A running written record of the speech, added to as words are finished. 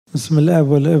بسم الاب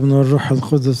والابن والروح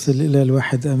القدس الاله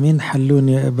الواحد امين.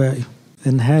 حلوني يا ابائي،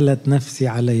 انهالت نفسي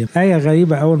عليا. آية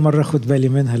غريبة أول مرة أخد بالي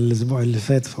منها الأسبوع اللي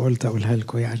فات، فقلت أقولها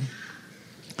لكم. يعني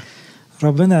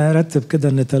ربنا رتب كده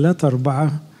إن 3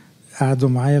 4 قعدوا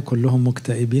معايا كلهم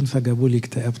مكتئبين، فجابوا لي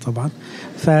اكتئاب طبعا.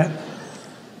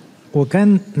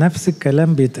 وكان نفس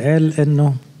الكلام بيتقال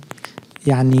إنه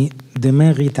يعني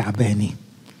دماغي تعباني.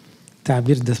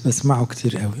 التعبير ده بسمعه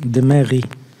كتير قوي، دماغي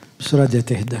مش راضية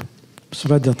تهدى، مش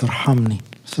راضية ترحمني،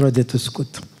 مش راضية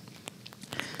تسكت.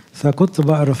 فكنت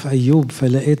بقرا في أيوب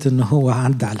فلقيت إنه هو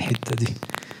عدى على الحتة دي،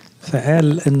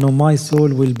 فقال إنه my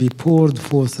soul will be poured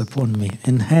forth upon me.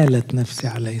 انهالت نفسي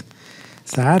عليا.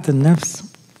 ساعات النفس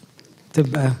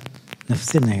تبقى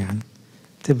نفسنا يعني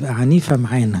تبقى عنيفة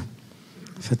معانا،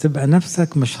 فتبقى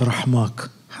نفسك مش رحماك.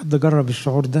 حد جرب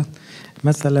الشعور ده؟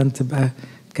 مثلا تبقى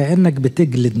كأنك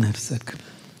بتجلد نفسك،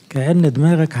 كأن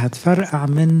دماغك هتفرقع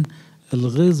من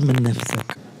الغيظ من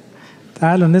نفسك.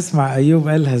 تعالوا نسمع أيوب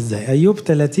قالها ازاي. أيوب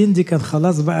 30 دي كان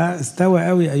خلاص بقى استوى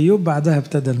قوي أيوب، بعدها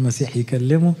ابتدى المسيح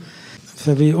يكلمه.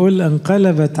 فبيقول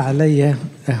انقلبت علي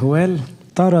أهوال،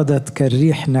 طردت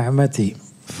كالريح نعمتي،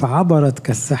 فعبرت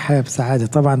كالسحاب سعادة.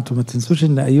 طبعا انتم ما تنسوش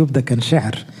ان أيوب ده كان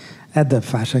شعر أدب،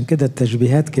 فعشان كده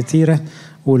التشبيهات كتيرة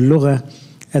واللغة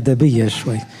أدبية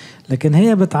شوي، لكن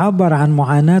هي بتعبر عن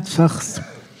معاناة شخص.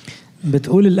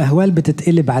 بتقول الأهوال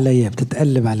بتتقلب عليا،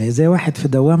 بتتقلب عليا زي واحد في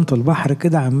دوامة البحر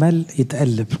كده عمال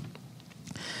يتقلب.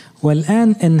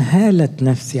 والآن انهالت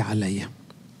نفسي عليا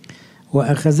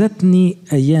وأخذتني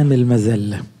أيام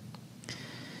المذلة.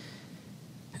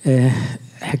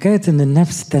 حكاية إن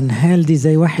النفس تنهال دي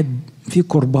زي واحد في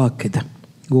كرباج كده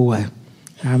جواه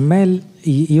عمال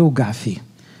يوجع فيه،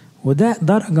 وده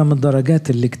درجة من درجات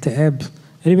الاكتئاب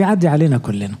اللي بيعدي علينا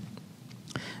كلنا.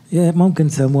 ممكن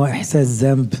تسموها إحساس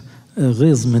ذنب،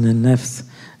 غيظ من النفس،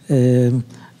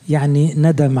 يعني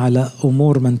ندم على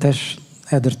أمور ما انتش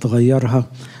قادر تغيرها،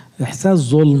 إحساس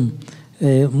ظلم،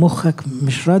 مخك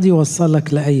مش راضي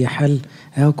يوصلك لأي حل.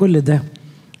 كل ده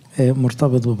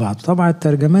مرتبط ببعض. طبعا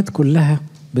الترجمات كلها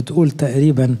بتقول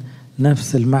تقريبا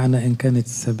نفس المعنى إن كانت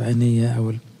السبعينية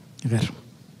أو غير.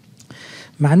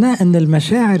 معناه أن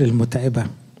المشاعر المتعبة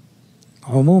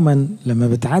عموما لما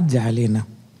بتعدي علينا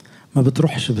ما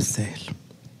بتروحش بالسهل.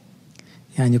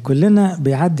 يعني كلنا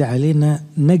بيعدي علينا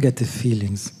negative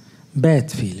feelings،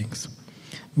 bad feelings،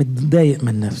 متضايق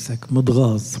من نفسك،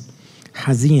 متغاظ،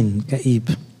 حزين، كئيب،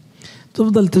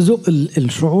 تفضل تزق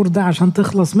الشعور ده عشان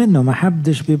تخلص منه. ما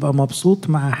حدش بيبقى مبسوط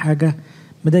مع حاجة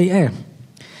مضايقاه.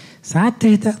 ساعات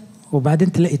تهدى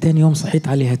وبعدين تلاقي تاني يوم صحيت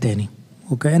عليها تاني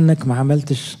وكأنك ما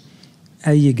عملتش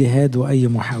أي جهاد وأي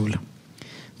محاولة.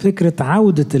 فكرة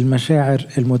عودة المشاعر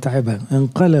المتعبة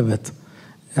انقلبت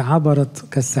عبرت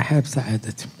كالسحاب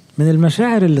سعادتي. من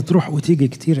المشاعر اللي تروح وتيجي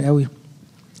كتير قوي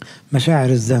مشاعر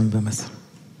الذنب مثلا.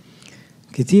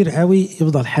 كتير قوي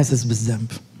يفضل حاسس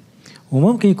بالذنب،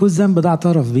 وممكن يكون ذنب ده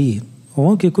اعترف بيه،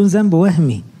 وممكن يكون ذنب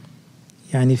وهمي.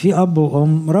 يعني في أب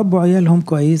وأم ربوا عيالهم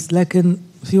كويس، لكن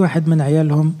في واحد من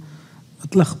عيالهم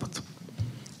اتلخبط،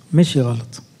 مشي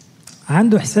غلط،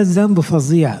 عنده إحساس ذنب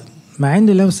فظيع، مع إن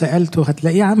لو سألته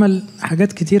هتلاقيه عمل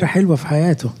حاجات كتيرة حلوة في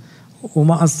حياته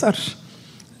وما قصرش،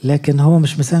 لكن هو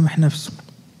مش مسامح نفسه.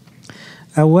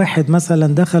 أو واحد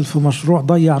مثلا دخل في مشروع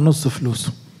ضيع نص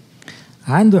فلوسه،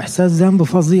 عنده إحساس ذنب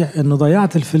فظيع إنه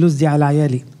ضيعت الفلوس دي على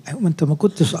عيالي. أنت ما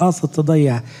كنتش قاصد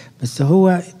تضيع، بس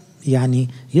هو يعني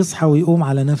يصحى ويقوم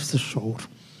على نفس الشعور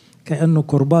كأنه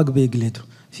كرباج بيجلده.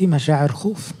 في مشاعر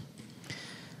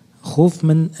خوف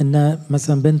من إن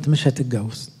مثلا بنت مش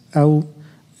هتتجوز، أو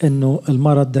إنه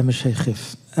المرض ده مش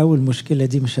هيخف، أو المشكلة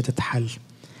دي مش هتتحل،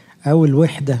 أو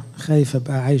الوحدة، خايف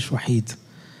أبقى عايش وحيد،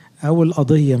 أو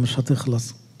القضية مش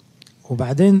هتخلص.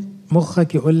 وبعدين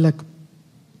مخك يقول لك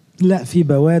لا، في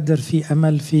بوادر، في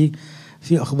أمل، في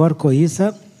أخبار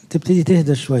كويسة، تبتدي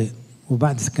تهدى شوية،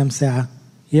 وبعد كام ساعة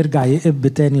يرجع يقب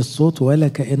تاني الصوت، ولا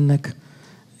كأنك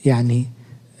يعني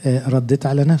رديت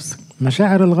على نفسك.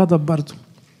 مشاعر الغضب برضو،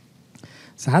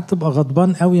 ساعات تبقى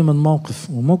غضبان قوي من موقف،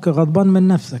 وممكن غضبان من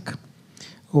نفسك،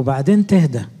 وبعدين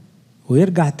تهدى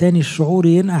ويرجع تاني الشعور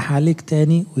ينقح عليك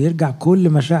تاني، ويرجع كل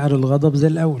مشاعر الغضب زي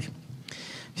الأول.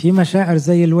 في مشاعر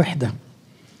زي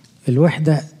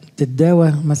الوحدة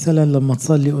تتداوى مثلا لما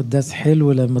تصلي قداس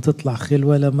حلو، لما تطلع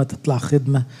خلوة، لما تطلع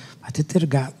خدمة،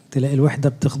 هترجع تلاقي الوحدة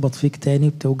بتخبط فيك تاني،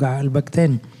 بتوجع قلبك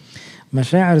تاني.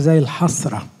 مشاعر زي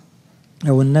الحسرة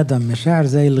أو الندم، مشاعر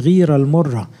زي الغيرة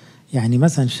المرة. يعني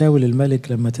مثلا شاول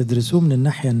الملك لما تدرسوه من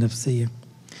الناحية النفسية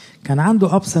كان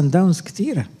عنده ups and downs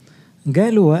كتيرة.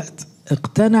 جاله وقت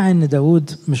اقتنع ان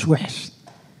داود مش وحش،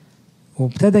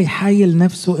 وابتدى يحايل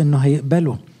نفسه انه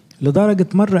هيقبله، لدرجة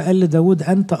مرة قال لداود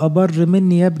أنت أبر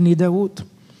مني يا ابني داود.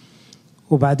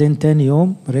 وبعدين تاني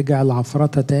يوم رجع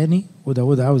العفرطة تاني،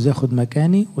 وداود عاوز ياخد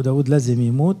مكاني، وداود لازم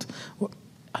يموت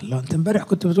الله، انت امبارح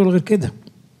كنت بتقول غير كده.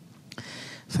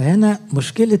 فهنا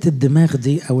مشكلة الدماغ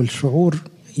دي أو الشعور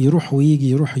يروح ويجي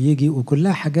يروح ويجي،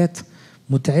 وكلها حاجات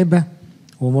متعبة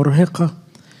ومرهقة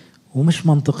ومش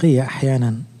منطقية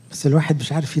أحيانا، بس الواحد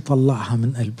مش عارف يطلعها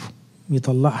من قلبه،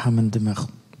 يطلعها من دماغه.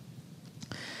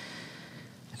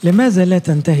 لماذا لا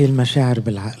تنتهي المشاعر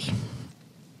بالعقل؟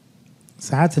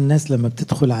 ساعات الناس لما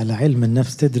بتدخل على علم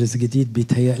النفس تدرس جديد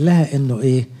بيتهيأ لها انه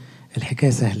ايه الحكاية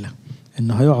سهلة،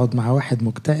 انه هيقعد مع واحد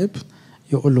مكتئب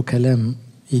يقول له كلام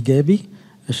ايجابي،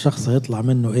 الشخص هيطلع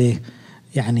منه ايه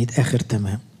يعني يتآخر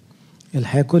تمام.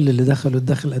 الحقيقة كل اللي دخلوا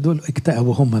الدخل دول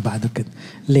اكتئبوا هم بعد كده.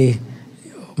 ليه؟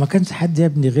 ما كانش حد يا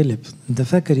ابني غلب، انت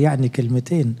فاكر يعني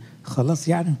كلمتين خلاص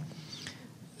يعني؟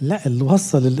 لا، اللي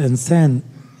وصل الانسان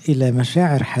الى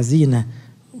مشاعر حزينة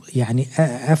يعني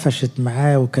قفشت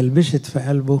معاه وكلبشت في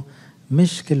قلبه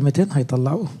مش كلمتين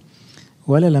هيطلعوه،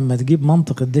 ولا لما تجيب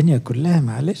منطق الدنيا كلها،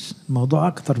 معلش الموضوع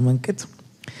اكتر من كده.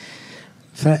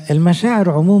 فالمشاعر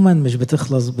عموما مش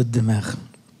بتخلص بالدماغ.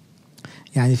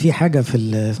 يعني في حاجة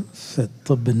في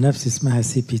الطب النفسي اسمها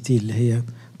CBT اللي هي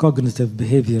Cognitive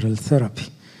Behavioral Therapy.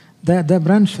 ده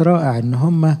برانش رائع ان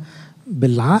هم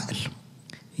بالعقل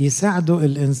يساعدوا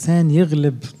الانسان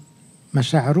يغلب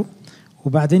مشاعره،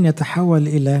 وبعدين يتحول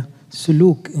الى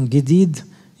سلوك جديد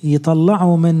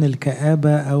يطلعه من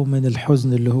الكآبة او من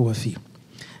الحزن اللي هو فيه.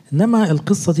 انما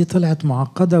القصة دي طلعت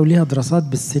معقدة وليها دراسات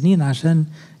بالسنين عشان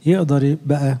يقدر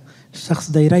بقى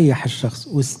الشخص ده يريح الشخص،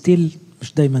 وستيل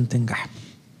مش دايما تنجح.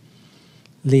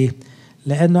 ليه؟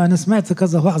 لأنه أنا سمعت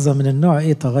كذا وعظة من النوع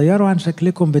إيه، تغيروا عن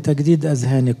شكلكم بتجديد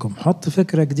أذهانكم، حط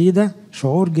فكرة جديدة،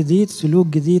 شعور جديد، سلوك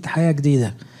جديد، حياة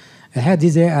جديدة. هذه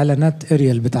زي إعلانات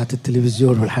إريال بتاعت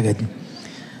التلفزيون والحاجات دي.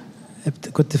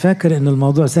 كنت فاكر إن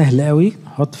الموضوع سهل قوي،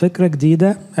 حط فكرة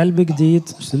جديدة، قلب جديد،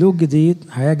 سلوك جديد،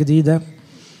 حياة جديدة.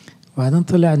 وبعدين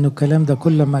طلع إنه الكلام ده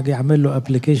كل ما أجي أعمل له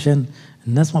أبليكيشن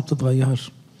الناس ما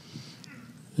بتتغيرش،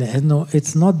 لأنه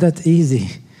it's not that easy.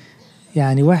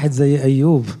 يعني واحد زي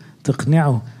أيوب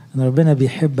تقنعه أن ربنا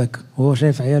بيحبك وهو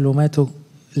شايف عياله ماتوا؟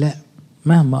 لا،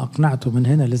 مهما أقنعته من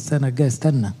هنا للسنة الجاية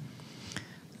استنى،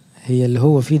 هي اللي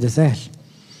هو فيه ده سهل.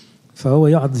 فهو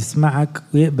يقعد يسمعك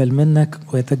ويقبل منك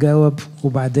ويتجاوب،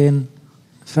 وبعدين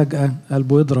فجأة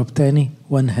قلبه يضرب تاني،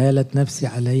 وانهالت نفسي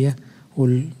عليا،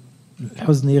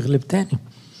 والحزن يغلب تاني.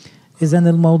 إذن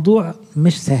الموضوع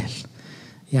مش سهل.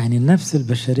 يعني النفس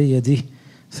البشرية دي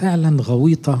فعلا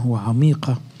غويطة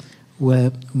وعميقة،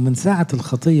 ومن ساعة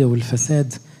الخطية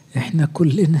والفساد احنا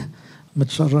كلنا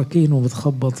متشركين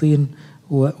ومتخبطين،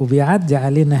 وبيعدي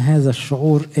علينا هذا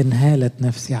الشعور انهالت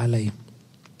نفسي عليا،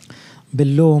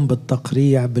 باللوم،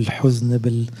 بالتقريع،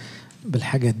 بالحزن،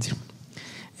 بالحاجات دي.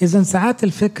 إذن ساعات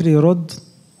الفكر يرد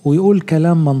ويقول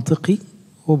كلام منطقي،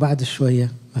 وبعد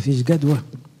شوية مفيش جدوى.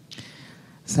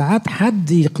 ساعات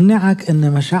حد يقنعك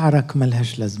ان مشاعرك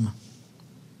ملهاش لازمة،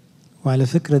 وعلى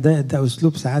فكرة ده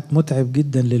أسلوب ساعات متعب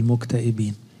جدا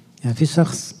للمكتئبين. يعني في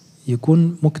شخص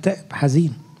يكون مكتئب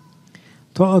حزين،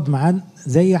 تقعد معاه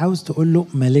زي عاوز تقول له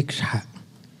مالكش حق.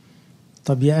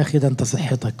 طب يا أخي ده أنت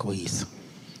صحتك كويسة،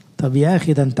 طب يا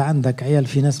أخي ده أنت عندك عيال،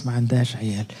 في ناس ما عندهاش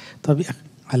عيال. طب يا أخي،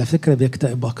 على فكرة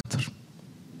بيكتئب أكتر.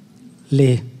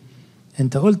 ليه؟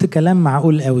 أنت قلت كلام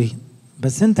معقول قوي،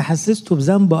 بس أنت حسسته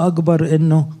بذنب أكبر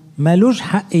إنه مالوش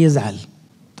حق يزعل.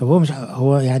 طب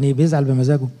هو يعني بيزعل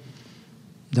بمزاجه؟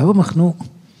 ده هو مخنوق،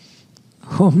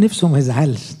 هو بنفسه ما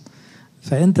يزعلش.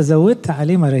 فانت زودت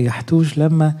عليه، ما ريحتوش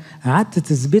لما قعدت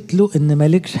تثبت له ان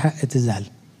مالكش حق تزعل.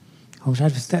 هو مش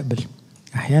عارف يستقبل.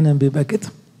 احيانا بيبقى كده.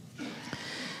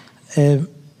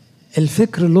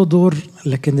 الفكر له دور،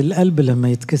 لكن القلب لما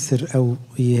يتكسر او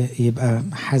يبقى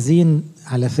حزين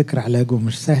على فكرة علاجه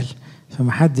مش سهل،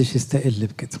 فمحدش يستقل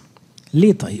بكده.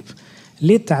 ليه طيب؟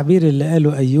 ليه التعبير اللي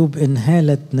قاله أيوب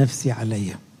انهالت نفسي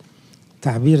عليا؟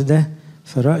 التعبير ده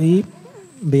في رأيي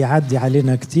بيعدي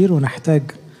علينا كتير، ونحتاج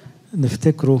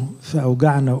نفتكره في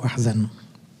أوجاعنا وأحزاننا.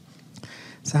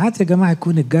 ساعات يا جماعة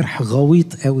يكون الجرح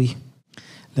غويط قوي.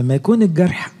 لما يكون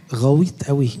الجرح غويط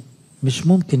قوي مش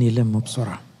ممكن يلم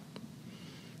بسرعة.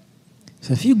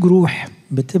 ففي جروح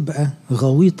بتبقى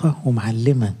غويطة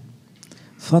ومعلمة،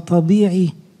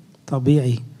 فطبيعي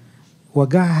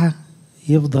وجعها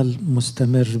يفضل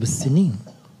مستمر بالسنين.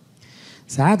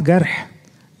 ساعات جرح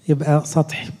يبقى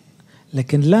سطحي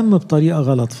لكن لم بطريقة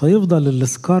غلط، فيفضل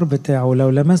السكار بتاعه لو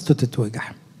لمسته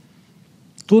تتوجع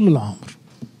طول العمر،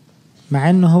 مع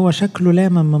انه هو شكله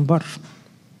لامن من بره.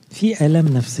 في آلام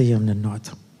نفسية من النوع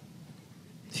ده.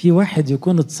 في واحد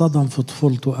يكون اتصدم في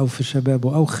طفولته او في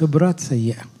شبابه او خبرات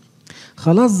سيئة،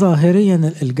 خلاص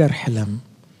ظاهريا الجرح لم،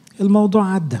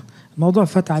 الموضوع عدى، الموضوع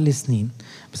فات عليه سنين،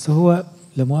 بس هو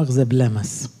لمؤاخذة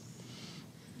بلمس.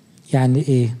 يعني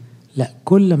ايه؟ لا،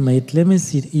 كل ما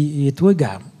يتلمس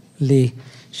يتوجع. ليه؟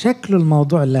 شكل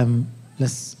الموضوع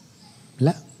بس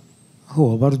لا،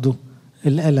 هو برضو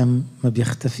الألم ما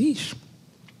بيختفيش،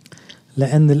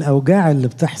 لأن الأوجاع اللي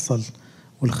بتحصل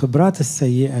والخبرات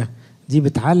السيئة دي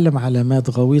بتعلم علامات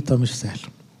غويطة مش سهلة.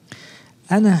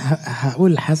 أنا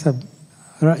هقول حسب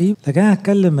رأيي، لكن أنا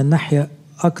هتكلم من ناحية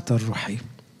أكتر روحية.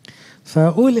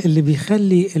 فأقول اللي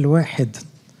بيخلي الواحد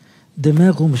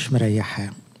دماغه مش مريحة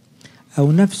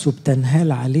أو نفسه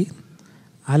بتنهال عليه،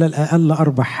 على الأقل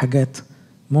 4 حاجات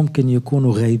ممكن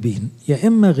يكونوا غايبين. يا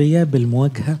إما غياب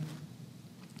المواجهة،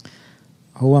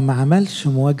 هو ما عملش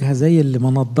مواجهة زي اللي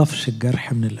ما نظفش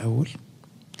الجرح من الأول.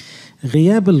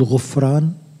 غياب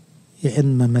الغفران، يا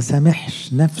إما ما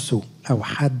سامحش نفسه أو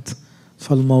حد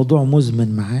فالموضوع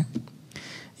مزمن معاه.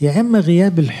 يا إما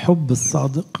غياب الحب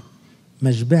الصادق،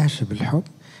 ما شبعش بالحب.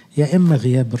 يا إما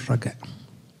غياب الرجاء.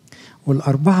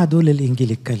 والأربعة دول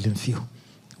الإنجيل اتكلم فيهم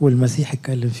والمسيح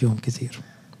اتكلم فيهم كتير.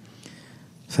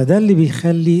 فده اللي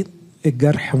بيخلي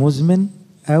الجرح مزمن،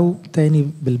 أو تاني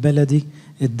بالبلدي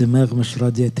الدماغ مش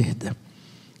راضية تهدى.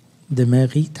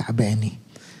 دماغي تعباني،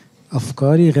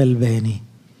 أفكاري غلباني،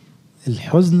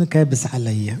 الحزن كابس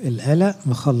عليا، القلق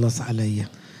مخلص عليا،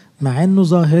 مع أنه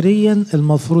ظاهريا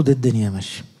المفروض الدنيا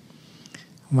ماشية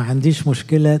وما عنديش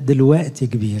مشكلة دلوقتي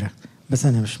كبيرة، بس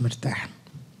أنا مش مرتاح.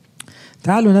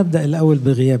 تعالوا نبدأ الأول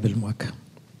بغياب المواجهة.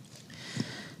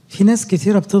 في ناس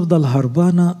كثيرة بتفضل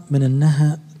هربانة من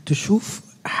أنها تشوف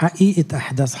حقيقة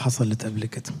أحداث حصلت قبل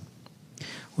كده،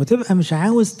 وتبقى مش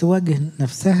عاوز تواجه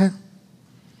نفسها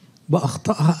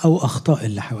بأخطائها أو أخطاء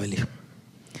اللي حواليها.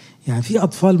 يعني في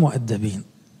أطفال مؤدبين،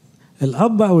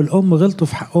 الأب أو الأم غلطوا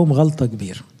في حقهم غلطة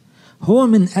كبيرة، هو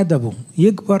من أدبه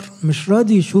يكبر مش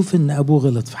راضي يشوف إن أبوه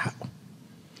غلط في حقه،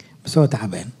 بس هو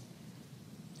تعبان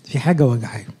في حاجة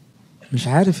وجعاه، مش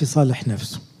عارف يصالح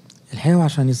نفسه. الحقيقة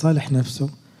عشان يصالح نفسه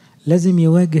لازم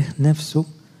يواجه نفسه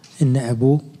إن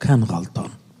أبوه كان غلطان.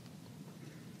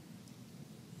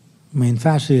 ما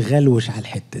ينفعش يغلوش على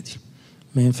الحتة دي،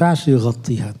 ما ينفعش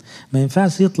يغطيها، ما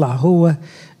ينفعش يطلع هو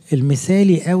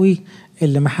المثالي قوي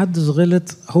اللي محدش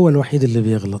غلط هو الوحيد اللي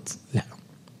بيغلط. لا،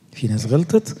 في ناس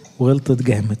غلطت وغلطت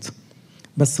جامد،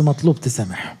 بس مطلوب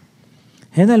تسامح.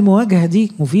 هنا المواجهة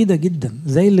دي مفيدة جدا،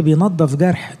 زي اللي بينظف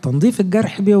جرح. تنظيف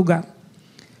الجرح بيوجع،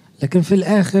 لكن في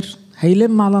الآخر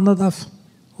هيلم على نظافة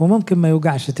وممكن ما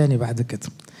يوجعش تاني بعد كده.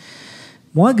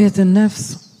 مواجهة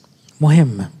النفس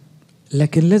مهمة،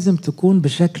 لكن لازم تكون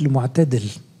بشكل معتدل،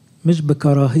 مش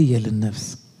بكراهية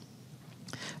للنفس.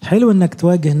 حلو انك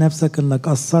تواجه نفسك انك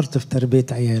قصرت في تربية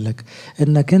عيالك،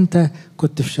 انك انت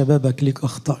كنت في شبابك ليك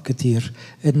اخطاء كتير،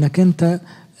 انك انت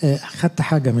خدت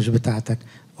حاجة مش بتاعتك،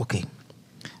 اوكي.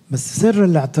 بس سر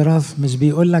الاعتراف مش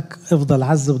بيقولك افضل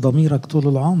عذب ضميرك طول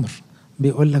العمر،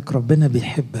 بيقولك ربنا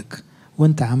بيحبك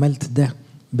وانت عملت ده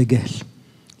بجهل.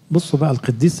 بصوا بقى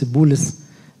القديس بولس،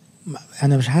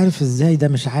 انا مش عارف ازاي ده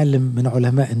مش عالم من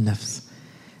علماء النفس،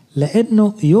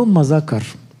 لانه يوم ما ذكر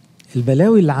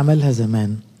البلاوي اللي عملها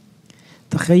زمان،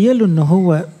 تخيلوا انه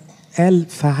هو قال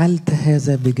فعلت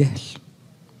هذا بجهل.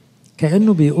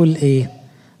 كأنه بيقول ايه؟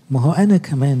 ما هو انا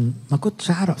كمان ما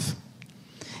كنتش اعرف.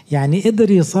 يعني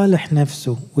قدر يصالح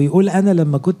نفسه ويقول انا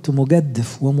لما كنت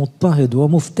مجدف ومضطهد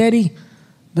ومفتري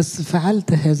بس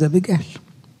فعلت هذا بجهل.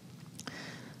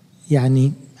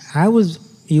 يعني عاوز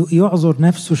يعذر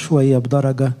نفسه شوية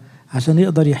بدرجة عشان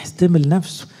يقدر يحتمل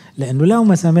نفسه، لأنه لو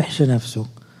ما سامحش نفسه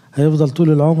هيفضل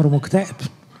طول العمر مكتئب.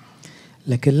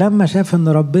 لكن لما شاف ان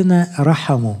ربنا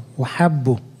رحمه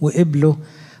وحبه وقبله،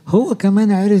 هو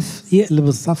كمان عرف يقلب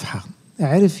الصفحة،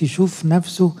 عرف يشوف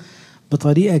نفسه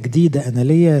بطريقة جديدة. أنا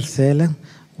ليا رسالة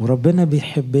وربنا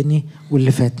بيحبني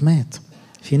واللي فات مات.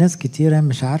 في ناس كتيرة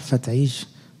مش عارفة تعيش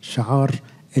شعار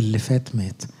اللي فات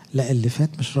مات، لا، اللي فات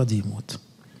مش راضي يموت.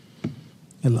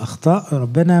 الأخطاء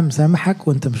ربنا مسامحك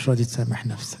وانت مش راضي تسامح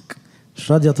نفسك،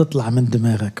 مش راضية تطلع من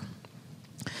دماغك.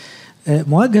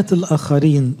 مواجهة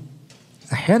الآخرين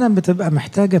أحيانا بتبقى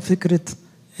محتاجة فكرة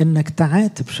إنك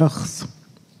تعاتب شخص.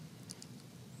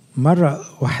 مرة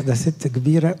واحدة ست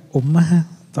كبيرة، أمها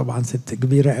طبعا ست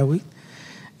كبيرة قوي،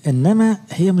 إنما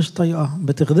هي مش طايقة،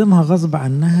 بتخدمها غصب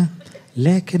عنها،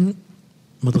 لكن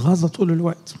متغاظة طول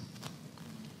الوقت.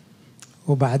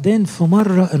 وبعدين في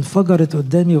مرة انفجرت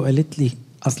قدامي وقالت لي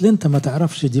أصل أنت ما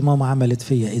تعرفش دي ماما عملت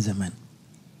فيا إيه زمان.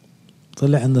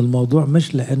 طلع إن الموضوع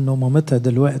مش لأنه مامتها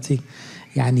دلوقتي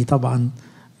يعني طبعا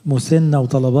مسنة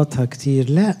وطلباتها كتير،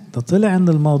 لا، ده طلع ان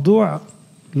الموضوع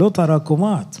له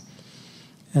تراكمات،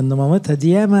 ان مامتها دي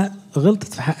ياما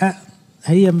غلطت في حقها،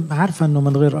 هي عارفة انه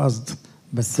من غير قصد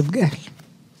بس بجهل.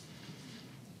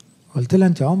 قلت لها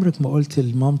انت عمرك ما قلت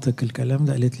لمامتك الكلام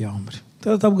ده؟ قالت لي عمري. قلت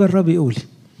لها طب جربي قولي.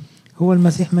 هو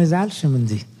المسيح ما يزعلش من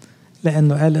دي،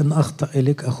 لانه قال ان اخطأ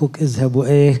اليك اخوك اذهب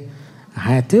وايه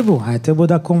عاتبه.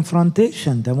 ده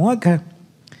كونفرونتيشن، ده مواجهه.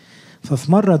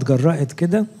 ففي مره اتجرأت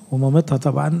كده، ومامتها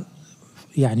طبعا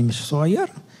يعني مش صغيره،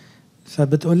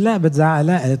 فبتقول لها بتزعق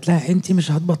لها، قالت لها انت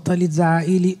مش هتبطلي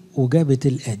تزعقي لي، وجابت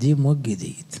القديم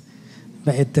والجديد.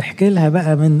 بقت تحكي لها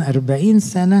بقى من 40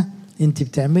 سنه انت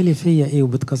بتعملي فيا ايه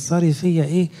وبتكسري فيا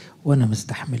ايه وانا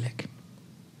مستحملك.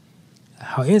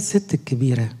 حقيقة الست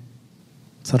الكبيرة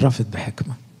تصرفت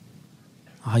بحكمة،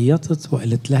 عيطت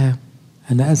وقالت لها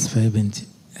انا اسفة يا بنتي،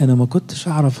 انا ما كنتش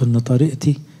اعرف ان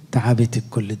طريقتي تعبتك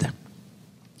كل ده.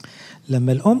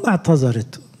 لما الام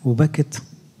اعتذرت وبكت،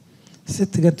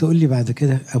 الست جت تقول لي بعد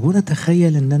كده ابونا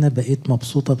تخيل ان انا بقيت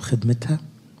مبسوطة بخدمتها،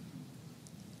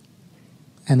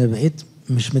 انا بقيت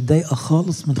مش متضايقة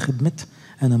خالص من خدمتها،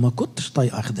 انا ما كنتش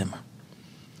طايقة اخدمها،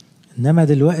 انما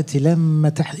دلوقتي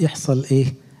لما يحصل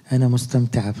ايه انا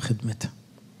مستمتعة بخدمتها،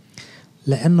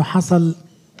 لانه حصل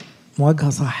مواجهة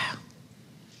صح.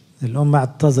 الام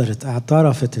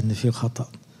اعترفت ان في خطأ،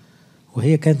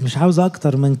 وهي كانت مش عاوزة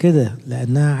اكتر من كده،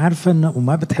 لانها عارفة انه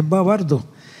وما بتحبها برضه،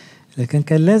 لكن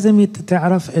كان لازم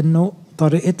تعرف انه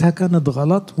طريقتها كانت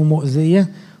غلط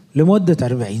ومؤذية لمدة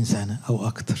 40 سنة او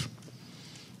اكتر.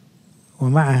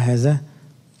 ومع هذا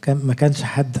ما كانش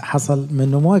حد حصل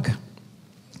منه مواجهة.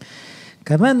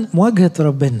 كمان مواجهة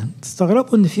ربنا،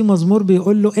 تستغربوا ان في مزمور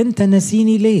بيقول له انت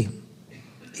نسيني ليه؟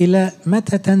 الى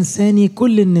متى تنساني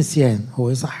كل النسيان؟ هو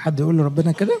يصح حد يقول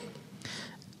لربنا كده؟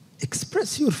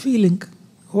 express your feeling.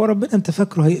 هو ربنا انت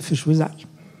فاكره هيقفش ويزعل؟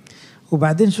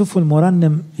 وبعدين شوفوا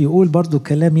المرنم يقول برضو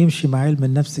كلام يمشي مع علم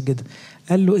النفس جدا،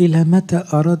 قال له الى متى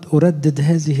اردد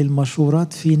هذه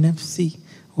المشورات في نفسي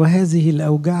وهذه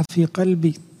الاوجاع في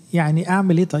قلبي؟ يعني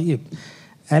اعمل ايه طيب؟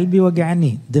 قلبي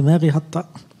وجعني، دماغي هطأ،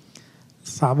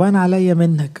 صعبان عليا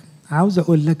منك، عاوز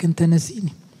اقول لك انت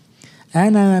نسيني.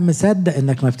 انا مصدق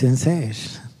انك ما بتنساش،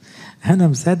 انا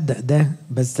مصدق ده،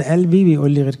 بس قلبي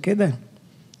بيقول لي غير كده،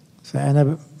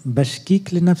 فانا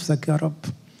بشكيك لنفسك يا رب.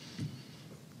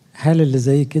 هل اللي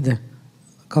زي كده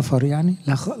كفر يعني؟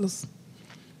 لا خالص.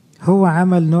 هو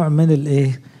عمل نوع من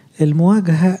الايه،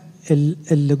 المواجهة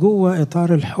اللي جوه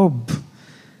اطار الحب،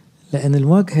 لان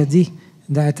المواجهة دي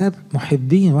ده عتاب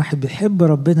محبين. واحد بيحب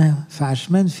ربنا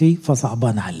فعشمان فيه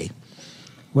فصعبان عليه،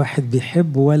 واحد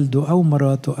بيحب والده أو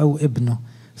مراته أو ابنه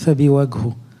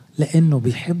فبيواجهه لأنه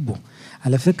بيحبه.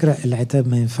 على فكرة العتاب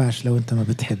ما ينفعش لو أنت ما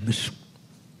بتحبش،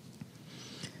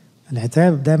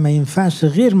 العتاب ده ما ينفعش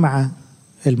غير مع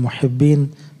المحبين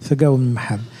في جو من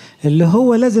المحبة، اللي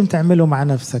هو لازم تعمله مع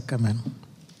نفسك كمان.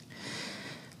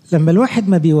 لما الواحد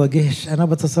ما بيواجهش، أنا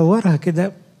بتصورها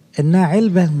كده إنها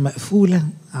علبة مقفولة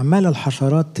عمالة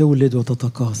الحشرات تولد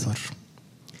وتتكاثر،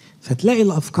 فتلاقي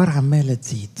الأفكار عمالة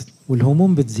تزيد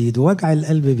والهموم بتزيد ووجع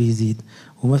القلب بيزيد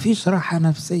ومفيش راحة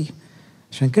نفسية.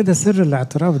 عشان كده سر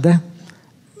الاعتراف ده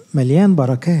مليان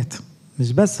بركات،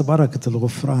 مش بس بركة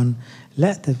الغفران،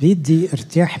 لا ده بيدي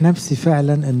ارتياح نفسي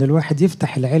فعلا ان الواحد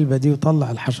يفتح العلبة دي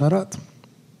ويطلع الحشرات.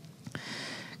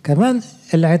 كمان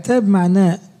العتاب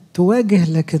معناه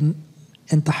تواجه، لكن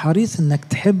انت حريص انك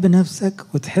تحب نفسك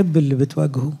وتحب اللي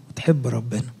بتواجهه وتحب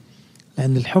ربنا،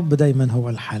 لان الحب دايما هو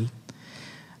الحل.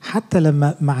 حتى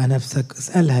لما مع نفسك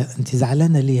اسألها انت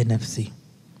زعلانة ليه يا نفسي؟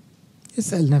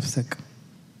 اسأل نفسك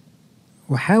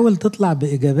وحاول تطلع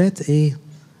بإجابات ايه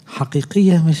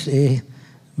حقيقية،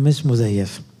 مش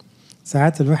مزيفة.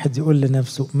 ساعات الواحد يقول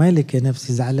لنفسه مالك يا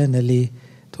نفسي زعلانة ليه؟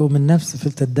 تقوم النفس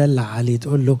تدلع عليه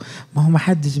تقول له ما هو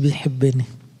محدش بيحبني.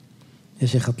 يا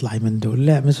شيخ اطلعي من دول،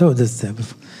 لا مش هو ده السبب.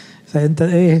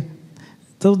 فانت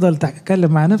تفضل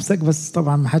تتكلم مع نفسك، بس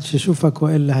طبعا ما حدش يشوفك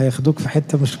والا هياخدوك في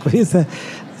حته مش كويسه.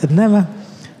 انما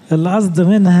اللي قصد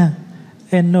منها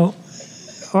انه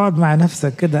اقعد مع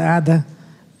نفسك كده قاعده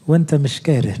وانت مش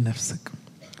كاره نفسك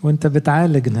وانت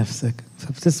بتعالج نفسك،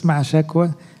 فبتسمع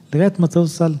شكوى لغايه ما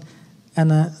توصل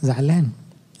انا زعلان،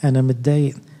 انا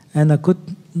متضايق، انا كنت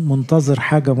منتظر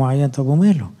حاجه معينه. طب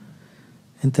وماله؟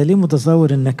 انت ليه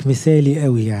متصور انك مثالي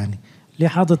قوي يعني؟ ليه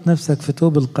حاطط نفسك في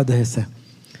توب القداسه؟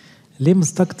 ليه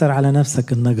مستكتر على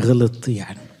نفسك انك غلطت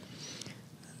يعني؟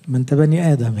 ما انت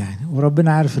بني ادم يعني،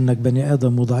 وربنا عارف انك بني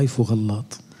ادم وضعيف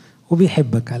وغلط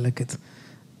وبيحبك على كده.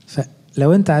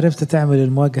 فلو انت عرفت تعمل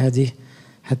المواجهة دي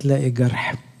هتلاقي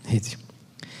جرح هدي.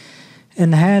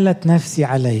 انهالت نفسي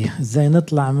عليا. ازاي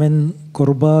نطلع من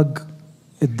كرباج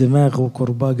الدماغ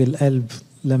وكرباج القلب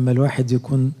لما الواحد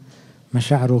يكون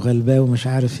مشاعره غلباه ومش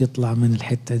عارف يطلع من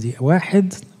الحتة دي؟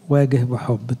 1 واجه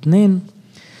بحب. 2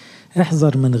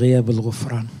 احذر من غياب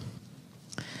الغفران.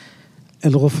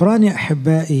 الغفران يا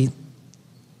أحبائي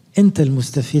انت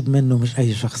المستفيد منه مش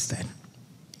اي شخص تاني.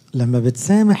 لما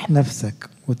بتسامح نفسك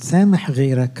وتسامح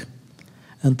غيرك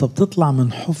انت بتطلع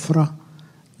من حفرة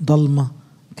ضلمة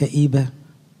كئيبة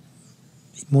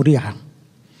مريعة.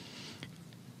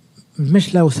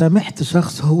 مش لو سامحت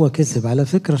شخص هو كسب، على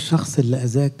فكرة الشخص اللي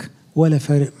أذاك ولا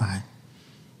فارق معاه،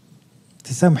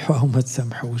 تسامحه أو ما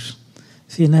تسامحوش.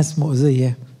 في ناس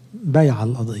مؤذية بايعة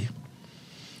القضية،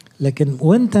 لكن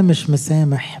وانت مش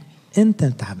مسامح انت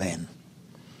تعبان،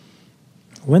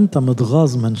 وانت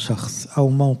متغاظ من شخص أو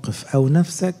موقف أو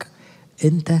نفسك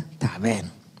انت تعبان،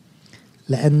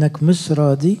 لأنك مش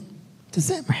راضي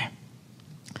تسامح.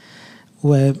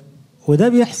 وده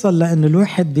بيحصل لأن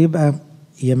الواحد بيبقى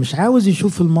يا مش عاوز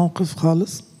يشوف الموقف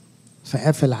خالص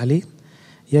فقافل عليه،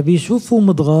 يا بيشوفه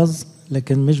متغاظ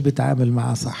لكن مش بيتعامل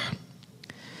معاه صح.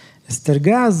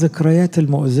 استرجاع الذكريات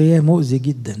المؤذية مؤذي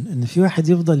جدا. ان في واحد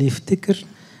يفضل يفتكر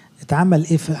اتعمل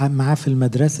ايه معاه في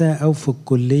المدرسة او في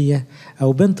الكلية،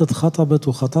 او بنت اتخطبت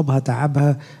وخطبها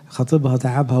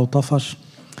تعبها وطفش،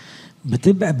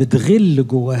 بتبقى بتغل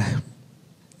جواها.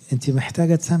 انت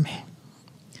محتاجة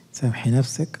تسامحي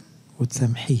نفسك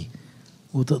وتسامحيه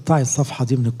وتقطعي الصفحة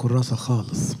دي من الكراسة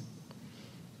خالص.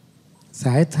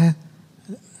 ساعتها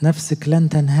نفسك لن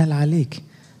تنهال عليك،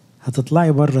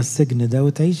 هتطلعي بره السجن ده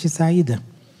وتعيشي سعيدة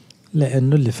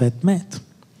لأنه اللي فات مات.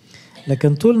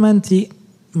 لكن طول ما انت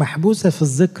محبوسة في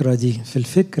الذكرى دي، في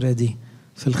الفكرة دي،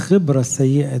 في الخبرة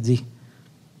السيئة دي،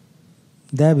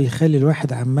 ده بيخلي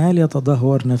الواحد عمال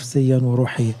يتدهور نفسيا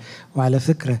وروحيا. وعلى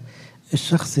فكرة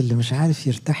الشخص اللي مش عارف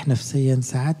يرتاح نفسيا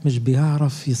ساعات مش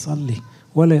بيعرف يصلي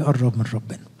ولا يقرب من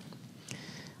ربنا،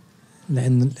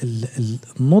 لأن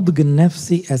النضج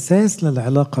النفسي أساس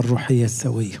للعلاقة الروحية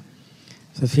السوية.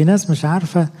 ففي ناس مش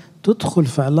عارفة تدخل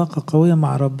في علاقة قوية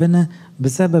مع ربنا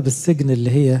بسبب السجن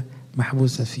اللي هي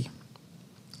محبوسة فيه.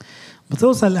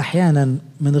 بتوصل أحيانا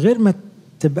من غير ما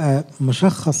تبقى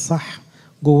مشخص صح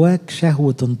جواك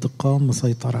شهوة انتقام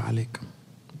مسيطرة عليك،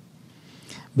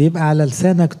 بيبقى على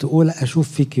لسانك تقول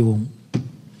أشوف فيك يوم،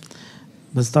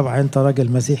 بس طبعا انت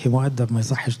راجل مسيحي مؤدب ما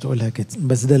يصحش تقولها كده،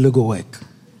 بس ده اللي جواك.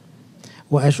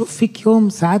 وأشوف فيك يوم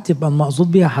ساعات يبقى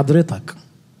المقصود بيها حضرتك.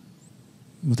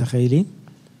 متخيلين؟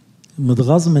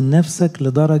 متغاظ من نفسك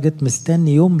لدرجة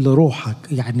مستني يوم لروحك.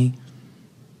 يعني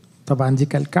طبعا دي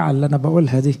كالكعة اللي أنا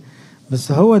بقولها دي،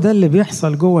 بس هو ده اللي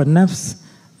بيحصل جوه النفس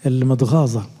اللي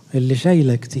متغاظة اللي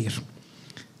شايلة كتير.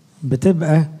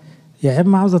 بتبقى يا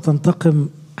إما عاوزة تنتقم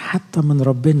حتى من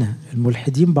ربنا.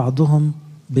 الملحدين بعضهم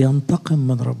بينتقم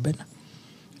من ربنا،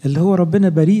 اللي هو ربنا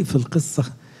بريء في القصة،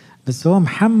 بس هو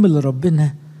محمل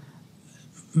ربنا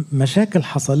مشاكل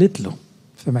حصلت له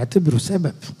فمعتبره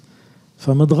سبب،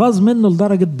 فمتغاظ منه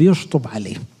لدرجة بيشطب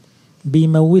عليه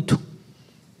بيموته.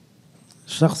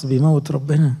 الشخص بيموت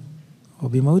ربنا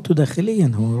وبيموته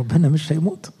داخليا، هو ربنا مش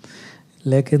هيموت،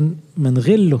 لكن من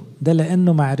غله ده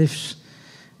لأنه معرفش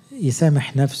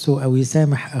يسامح نفسه أو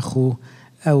يسامح أخوه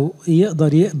أو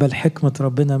يقدر يقبل حكمة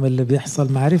ربنا من اللي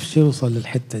بيحصل، معرفش يوصل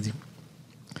للحتة دي.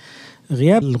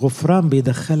 غياب الغفران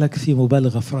بيدخلك في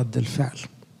مبالغة في رد الفعل،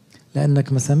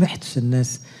 لأنك ما سامحتش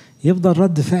الناس، يفضل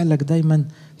رد فعلك دايما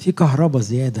في كهرباء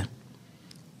زيادة،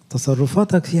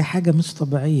 تصرفاتك فيها حاجة مش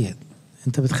طبيعية.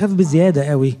 انت بتخاف بزيادة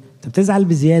قوي، انت بتزعل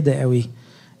بزيادة قوي،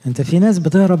 انت في ناس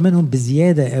بتهرب منهم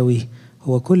بزيادة قوي.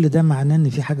 هو كل ده معناه ان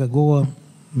في حاجة جوه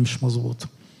مش مظبوطة،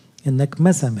 انك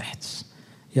ما سامحتش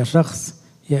يا شخص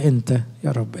يا انت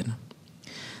يا ربنا.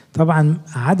 طبعا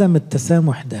عدم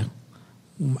التسامح ده،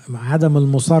 عدم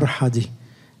المصارحة دي،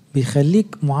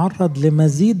 بيخليك معرض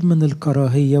لمزيد من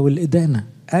الكراهية والإدانة.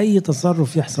 أي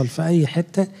تصرف يحصل في أي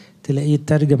حتة تلاقيه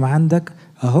يترجم عندك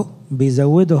أهو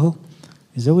بيزودوا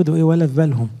إيه ولا في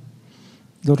بالهم،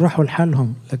 دول راحوا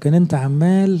لحالهم، لكن أنت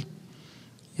عمال.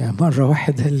 يعني مرة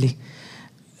واحد قال لي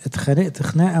اتخانقت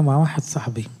خناقة مع واحد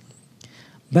صاحبي،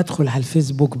 بدخل على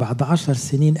الفيسبوك بعد 10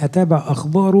 سنين أتابع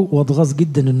أخباره واتغاظ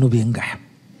جدا إنه بينجح.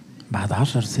 بعد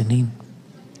 10 سنين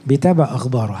بيتابع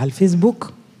أخباره على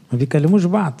الفيسبوك، ما بيكلموش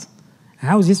بعض،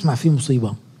 عاوز يسمع فيه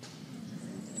مصيبة،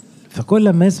 فكل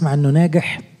ما يسمع إنه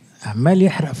ناجح عمال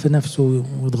يحرق في نفسه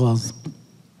ويتغاظ.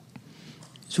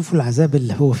 شوفوا العذاب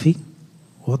اللي هو فيه.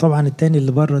 وطبعا التاني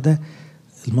اللي بره ده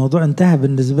الموضوع انتهى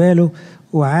بالنسبة له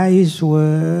وعايش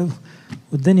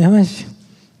والدنيا ماشية،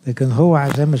 لكن هو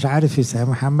عشان مش عارف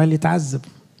يسامح عمال يتعذب.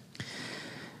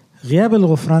 غياب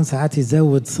الغفران ساعات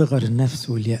يزود صغر النفس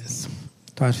واليأس.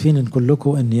 انتوا عارفين ان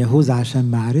كلكم ان يهوذا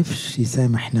عشان ما عرفش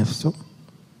يسامح نفسه،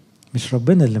 مش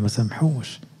ربنا اللي ما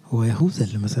سامحوش، هو يهوذا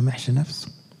اللي ما سامحش نفسه،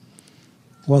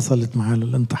 وصلت معاه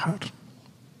للانتحار.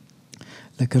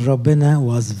 لكن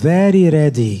ربنا was very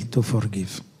ready to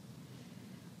forgive.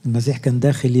 المسيح كان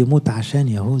داخل يموت عشان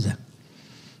يهوذا،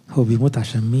 هو بيموت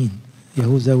عشان مين؟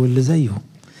 يهوذا واللي زيه.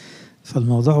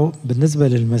 فالموضوع بالنسبة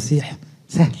للمسيح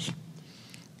سهل،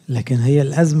 لكن هي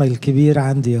الأزمة الكبيرة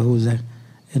عند يهوذا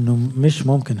إنه مش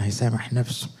ممكن هيسامح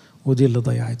نفسه، ودي اللي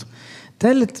ضيعته.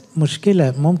 ثالث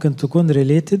مشكلة ممكن تكون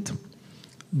ريليتد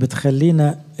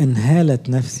بتخلينا انهالت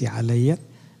نفسي عليا،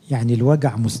 يعني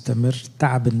الوجع مستمر،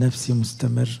 التعب النفسي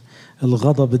مستمر،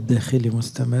 الغضب الداخلي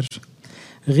مستمر،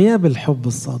 غياب الحب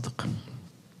الصادق.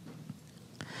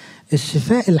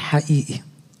 الشفاء الحقيقي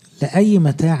لأي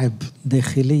متاعب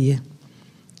داخلية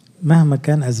مهما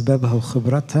كان أسبابها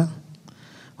وخبرتها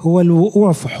هو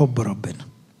الوقوع في حب ربنا،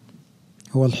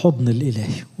 هو الحضن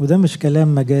الإلهي. وده مش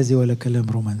كلام مجازي ولا كلام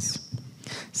رومانسي.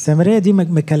 السامرية دي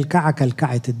مكلكعة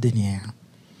كلكعة الدنيا، يعني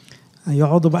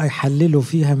يقعدوا بقى يحللوا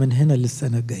فيها من هنا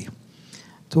للسنة الجاية،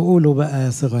 تقولوا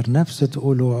بقى صغر نفس،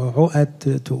 تقولوا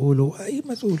عقد، تقولوا أي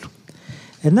ما تقولوا.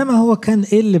 إنما هو كان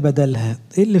إيه اللي بدلها؟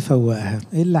 إيه اللي فوقها؟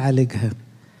 إيه اللي عالجها؟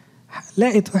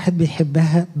 لقيت واحد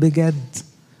بيحبها بجد،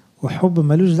 وحب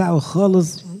ملوش دعوة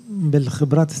خالص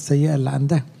بالخبرات السيئة اللي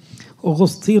عندها.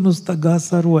 أغسطينوس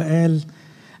تجاسر وقال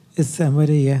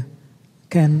السامرية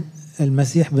كان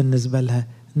المسيح بالنسبة لها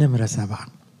نمرة 7.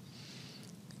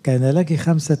 كان لك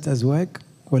 5 أزواج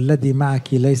والذي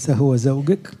معك ليس هو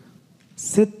زوجك.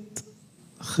 6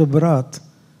 خبرات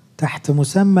تحت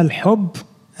مسمى الحب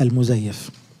المزيف.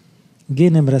 جه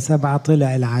نمرة 7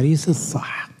 طلع العريس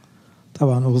الصح.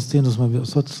 طبعا أغسطينوس ما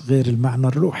بيقصدش غير المعنى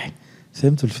الروحي.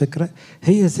 فهمتوا الفكرة؟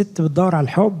 هي ست بتدور على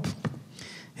الحب،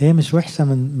 هي مش وحشة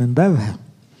من بابها،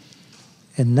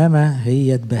 إنما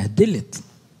هي اتبهدلت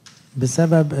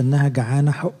بسبب إنها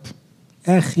جعانة حب.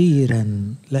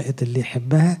 أخيرا لقيت اللي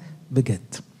يحبها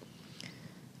بجد.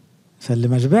 فاللي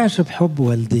ما شبعش بحب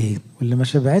والديه، واللي ما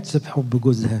شبعتش بحب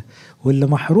جوزها، واللي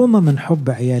محرومة من حب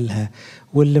عيالها،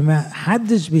 واللي ما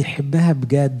حدش بيحبها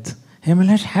بجد، هي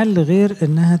ملهاش حل غير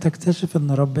إنها تكتشف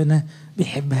إن ربنا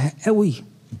بيحبها قوي.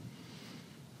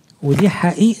 ودي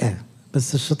حقيقة،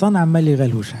 بس الشيطان عمال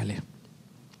يغلوش عليها،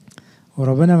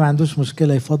 وربنا ما عندوش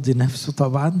مشكلة يفضي نفسه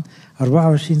طبعا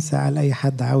 24 ساعة لأي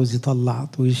حد عاوز يطلع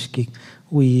ويشكي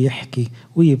ويحكي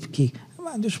ويبكي، ما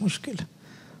عندوش مشكلة،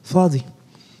 فاضي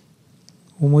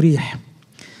ومريح.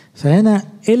 فهنا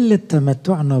قلة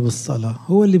تمتعنا بالصلاة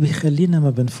هو اللي بيخلينا ما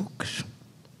بنفكش.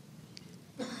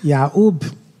 يعقوب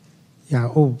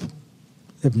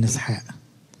ابن اسحاق،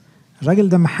 الراجل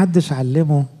ده ما حدش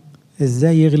علمه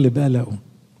ازاي يغلب قلقه،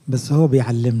 بس هو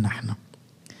بيعلمنا احنا.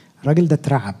 الراجل ده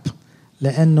اترعب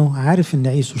لانه عارف ان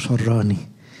عيسو شراني،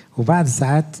 وبعد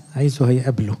ساعات عيسو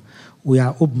هيقابله،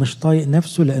 ويعقوب مش طايق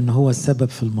نفسه لانه هو السبب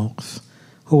في الموقف،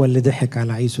 هو اللي ضحك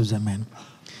على عيسو زمان.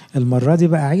 المرة دي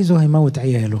بقى عيسو هيموت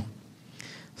عياله.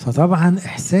 فطبعا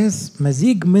احساس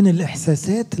مزيج من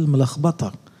الاحساسات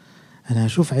الملخبطة، انا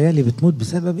هشوف عيالي بتموت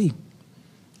بسببي،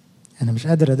 انا مش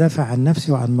قادر ادافع عن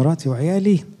نفسي وعن مراتي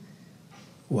وعيالي،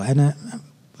 وانا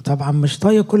طبعا مش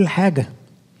طايق كل حاجة.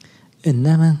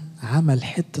 انما عمل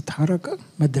حتة حركة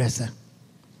مدرسة،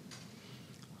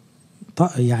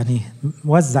 يعني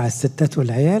موزع الستات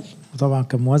والعيال، وطبعا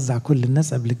كان موزع كل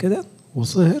الناس قبل كده،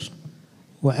 وصهر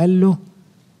وقال له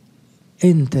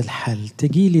انت الحل،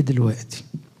 تجيلي دلوقتي،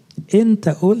 انت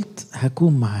قلت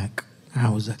هكون معاك،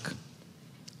 عاوزك.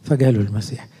 فجاله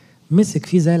المسيح مسك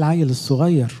فيه زي العيل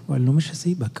الصغير وقال له مش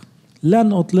هسيبك،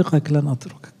 لن اطلقك، لن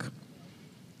اتركك.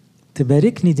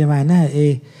 تباركني دي معناها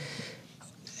ايه؟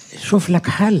 شوف لك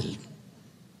حل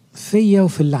فيا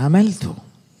وفي اللي عملته،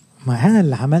 ما انا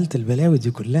اللي عملت البلاوي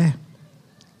دي كلها،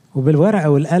 وبالورقه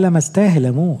والقلم استاهل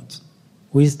اموت،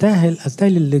 ويستاهل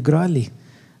استاهل اللي جرالي،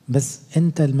 بس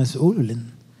انت المسؤول،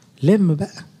 لم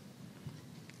بقى.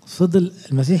 فضل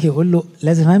المسيح يقول له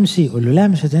لازم امشي، يقول له لا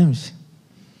مش هتمشي.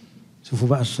 شوفوا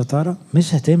بقى الشطاره،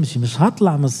 مش هتمشي، مش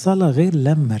هطلع من الصلاه غير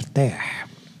لما ارتاح.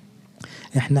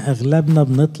 احنا اغلبنا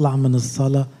بنطلع من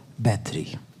الصلاه بدري،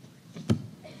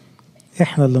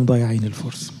 احنا اللي مضيعين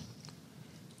الفرصه.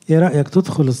 ايه رايك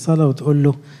تدخل الصلاه وتقول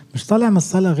له مش طالع من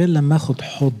الصلاه غير لما اخد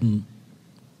حضن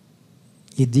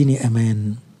يديني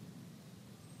امان،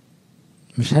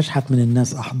 مش هشحت من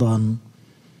الناس احضان،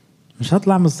 مش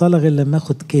هطلع من الصلاه غير لما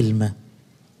اخد كلمه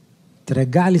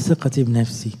ترجع لي ثقتي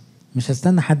بنفسي، مش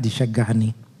هستنى حد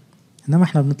يشجعني. انما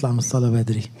احنا بنطلع من الصلاه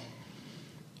بدري،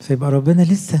 فيبقى ربنا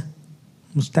لسه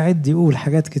مستعد يقول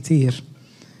حاجات كتير،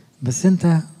 بس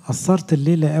انت قصرت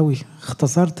الليلة قوي،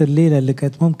 اختصرت الليلة اللي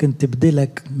كانت ممكن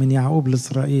تبدلك من يعقوب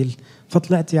لإسرائيل،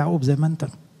 فطلعت يعقوب زي ما انت.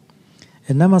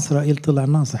 انما إسرائيل طلع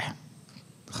ناصح،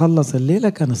 خلص الليلة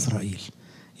كان إسرائيل.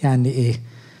 يعني ايه؟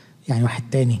 يعني واحد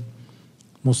تاني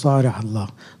مصارع الله،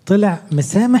 طلع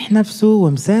مسامح نفسه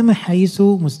ومسامح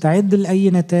عيسو، مستعد لأي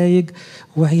نتائج،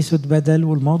 وعيسو اتبدل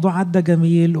والموضوع عدى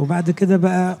جميل، وبعد كده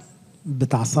بقى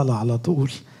بتاع صلاة على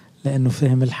طول، لأنه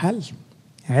فهم الحل،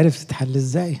 عرف تتحل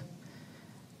ازاي.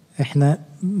 احنا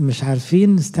مش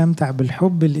عارفين نستمتع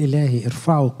بالحب الإلهي.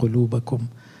 ارفعوا قلوبكم،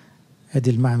 ادي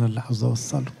المعنى اللي عاوز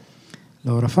اوصله.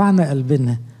 لو رفعنا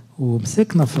قلبنا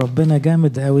ومسكنا في ربنا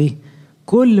جامد قوي،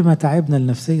 كل ما تعبنا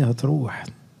النفسية هتروح،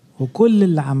 وكل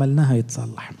اللي عملناه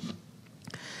هيتصلح.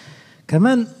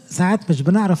 كمان ساعات مش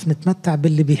بنعرف نتمتع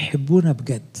باللي بيحبونا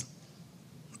بجد.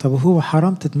 طب هو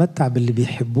حرام تتمتع باللي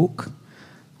بيحبوك؟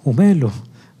 وماله،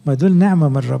 ما دول نعمة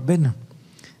من ربنا.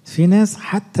 في ناس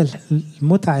حتى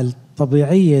المتعة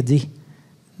الطبيعية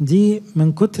دي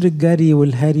من كتر الجري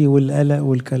والهري والقلق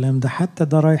والكلام ده، حتى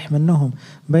ده رايح منهم.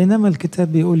 بينما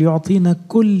الكتاب بيقول يعطينا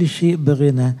كل شيء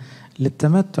بغنى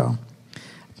للتمتع.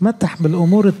 تمتع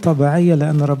بالأمور الطبيعية،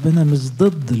 لأن ربنا مش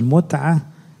ضد المتعة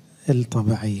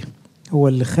الطبيعية، هو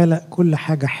اللي خلق كل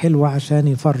حاجة حلوة عشان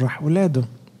يفرح ولاده.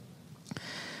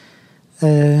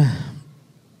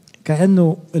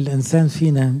 كأنه الإنسان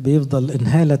فينا بيفضل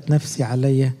انهالت نفسي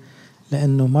عليا،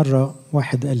 لأنه مرة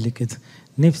واحد قال لي كده: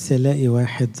 نفسي ألاقي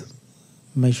واحد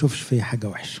ما يشوفش فيه حاجة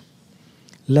وحشة،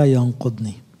 لا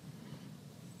ينقضني.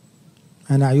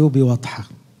 أنا عيوبي واضحة،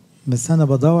 بس أنا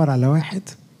بدور على واحد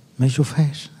ما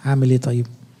يشوفهاش. عامل إيه طيب؟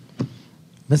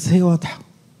 بس هي واضحة،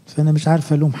 فأنا مش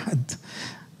عارف ألوم حد.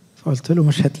 فقلت له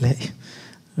مش هتلاقي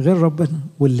غير ربنا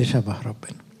واللي شبه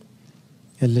ربنا.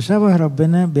 اللي شبه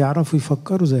ربنا بيعرفوا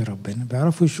يفكروا زي ربنا،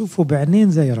 بيعرفوا يشوفوا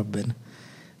بعينين زي ربنا،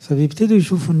 فبيبتدوا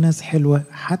يشوفوا الناس حلوة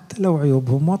حتى لو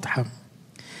عيوبهم واضحة.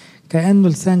 كأنه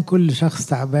لسان كل شخص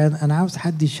تعبان، أنا عاوز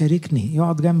حد يشاركني،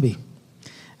 يقعد جنبي.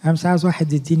 أنا مش عاوز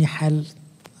واحد يديني حل،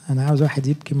 أنا عاوز واحد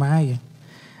يبكي معايا.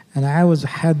 أنا عاوز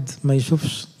حد ما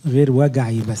يشوفش غير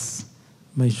وجعي بس،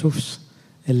 ما يشوفش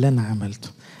اللي أنا عملته.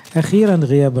 أخيرا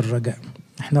غياب الرجاء.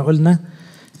 احنا قلنا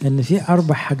إن في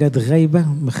 4 حاجات غايبة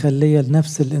مخلية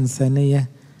النفس الإنسانية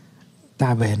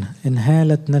تعبانة.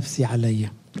 انهالت نفسي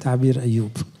عليا، تعبير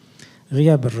أيوب.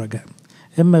 غياب الرجاء،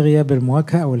 إما غياب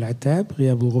المواجهة أو العتاب،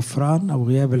 غياب الغفران أو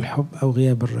غياب الحب أو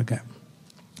غياب الرجاء.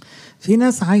 في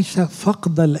ناس عايشة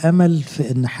فقد الأمل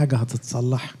في إن حاجة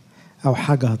هتتصلح أو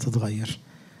حاجة هتتغير.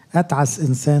 أتعس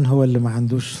إنسان هو اللي ما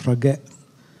عندوش رجاء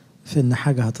في إن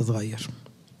حاجة هتتغير.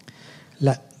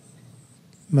 لا،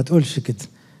 ما تقولش كده.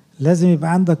 لازم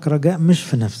يبقى عندك رجاء مش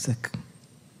في نفسك،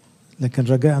 لكن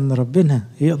رجاء أن ربنا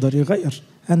يقدر يغير.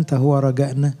 أنت هو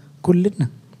رجائنا كلنا،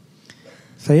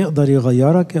 فيقدر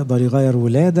يغيرك، يقدر يغير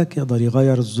ولادك، يقدر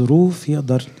يغير الظروف،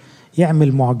 يقدر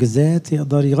يعمل معجزات،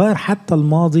 يقدر يغير حتى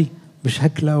الماضي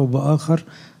بشكل أو بآخر.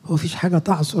 هو فيش حاجة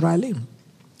تعثر عليه.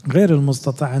 غير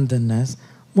المستطاع عند الناس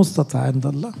مستطاع عند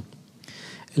الله.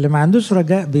 اللي ما عندوش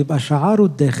رجاء بيبقى شعاره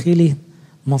الداخلي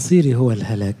مصيري هو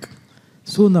الهلاك،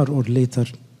 sooner or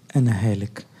later أنا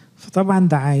هالك. فطبعا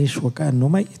ده عايش وكأنه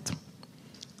ميت.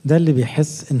 ده اللي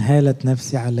بيحس انهالت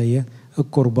نفسي عليا،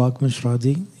 الكرباك مش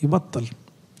راضي يبطل.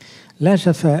 لا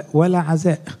شفاء ولا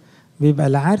عزاء، بيبقى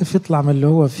لا عارف يطلع من اللي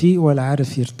هو فيه ولا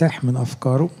عارف يرتاح من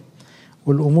أفكاره،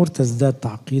 والأمور تزداد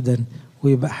تعقيدا،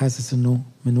 ويبقى حاسس أنه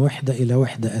من وحدة إلى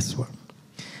وحدة أسوأ.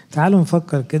 تعالوا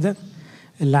نفكر كده.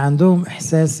 اللي عندهم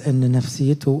إحساس أن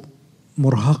نفسيته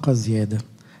مرهقة زيادة،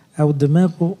 أو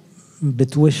دماغه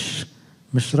بتوش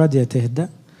مش راضية تهدى،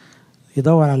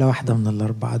 يدور على واحدة من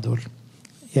ال4 دول.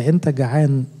 يا أنت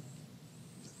جعان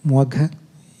مواجهة،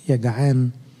 يا جعان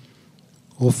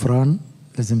غفران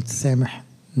لازم تسامح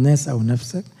ناس أو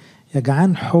نفسك، يا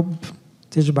جعان حب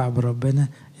تشبع بربنا،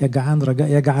 يا جعان رجاء،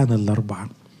 يا جعان ال4.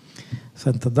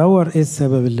 فأنت دور إيه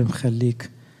السبب اللي مخليك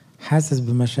حاسس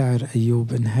بمشاعر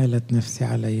أيوب: انهالت نفسي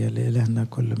عليا. لإلهنا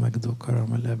كل مجد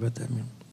وكرم الأبد، آمين.